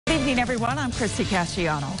evening, everyone. I'm Christy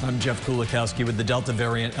Casciano. I'm Jeff Kulikowski with the Delta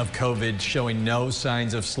variant of COVID showing no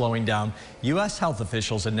signs of slowing down. U.S. health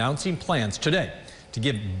officials announcing plans today to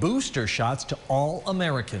give booster shots to all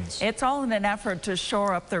Americans. It's all in an effort to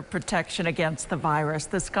shore up their protection against the virus.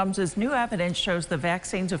 This comes as new evidence shows the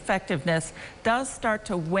vaccine's effectiveness does start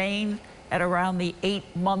to wane at around the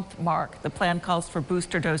 8-month mark. The plan calls for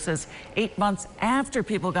booster doses 8 months after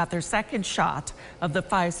people got their second shot of the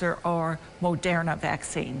Pfizer or Moderna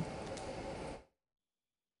vaccine.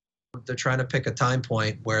 They're trying to pick a time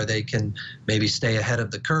point where they can maybe stay ahead of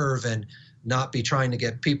the curve and not be trying to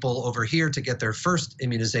get people over here to get their first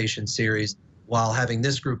immunization series while having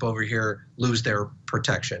this group over here lose their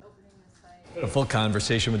protection. A full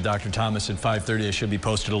conversation with Dr. Thomas at 5:30. It should be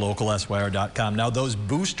posted at localsyr.com. Now, those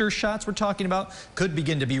booster shots we're talking about could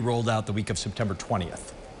begin to be rolled out the week of September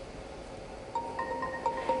 20th.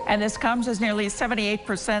 And this comes as nearly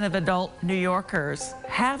 78% of adult New Yorkers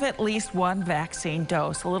have at least one vaccine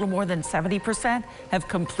dose. A little more than 70% have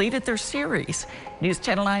completed their series. News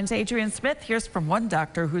Channel 9's Adrian Smith hears from one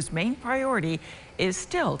doctor whose main priority is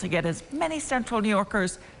still to get as many Central New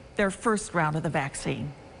Yorkers their first round of the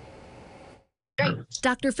vaccine.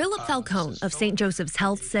 Dr. Philip Falcone of St. Joseph's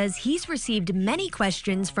Health says he's received many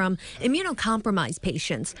questions from immunocompromised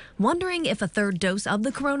patients, wondering if a third dose of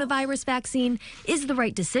the coronavirus vaccine is the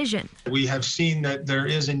right decision. We have seen that there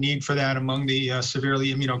is a need for that among the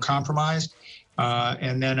severely immunocompromised.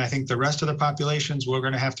 And then I think the rest of the populations, we're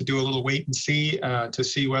going to have to do a little wait and see to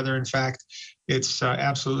see whether, in fact, it's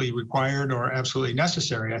absolutely required or absolutely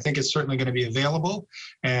necessary. I think it's certainly going to be available,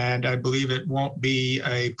 and I believe it won't be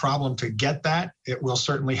a problem to get that. It will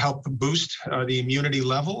certainly help boost the immunity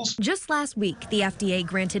levels. Just last week, the FDA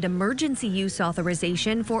granted emergency use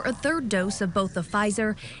authorization for a third dose of both the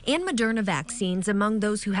Pfizer and Moderna vaccines among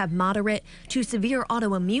those who have moderate to severe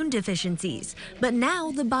autoimmune deficiencies. But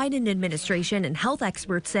now the Biden administration and health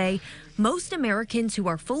experts say most Americans who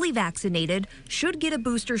are fully vaccinated should get a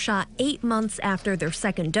booster shot 8 months after their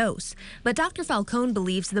second dose. But Dr. Falcone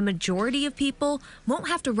believes the majority of people won't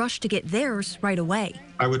have to rush to get theirs right away.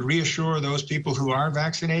 I would reassure those people who are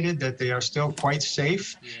vaccinated that they are still quite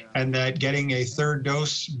safe and that getting a third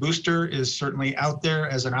dose booster is certainly out there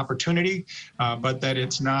as an opportunity, but that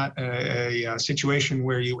it's not a situation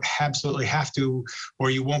where you absolutely have to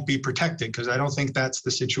or you won't be protected, because I don't think that's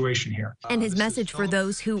the situation here. And his message for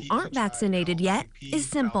those who aren't vaccinated yet is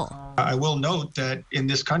simple. I will note that in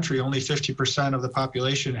this country, only 50% of the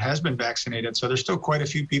population has been vaccinated. So there's still quite a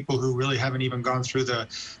few people who really haven't even gone through the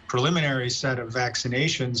preliminary set of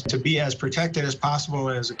vaccinations. To be as protected as possible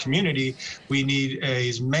as a community, we need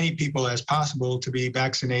as many people as possible to be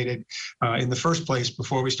vaccinated in the first place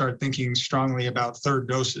before we start thinking strongly about third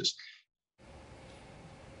doses.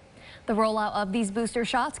 The rollout of these booster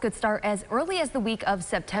shots could start as early as the week of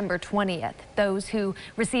September 20th. Those who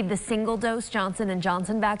receive the single-dose Johnson &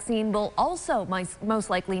 Johnson vaccine will also most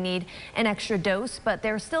likely need an extra dose, but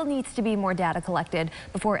there still needs to be more data collected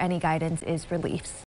before any guidance is released.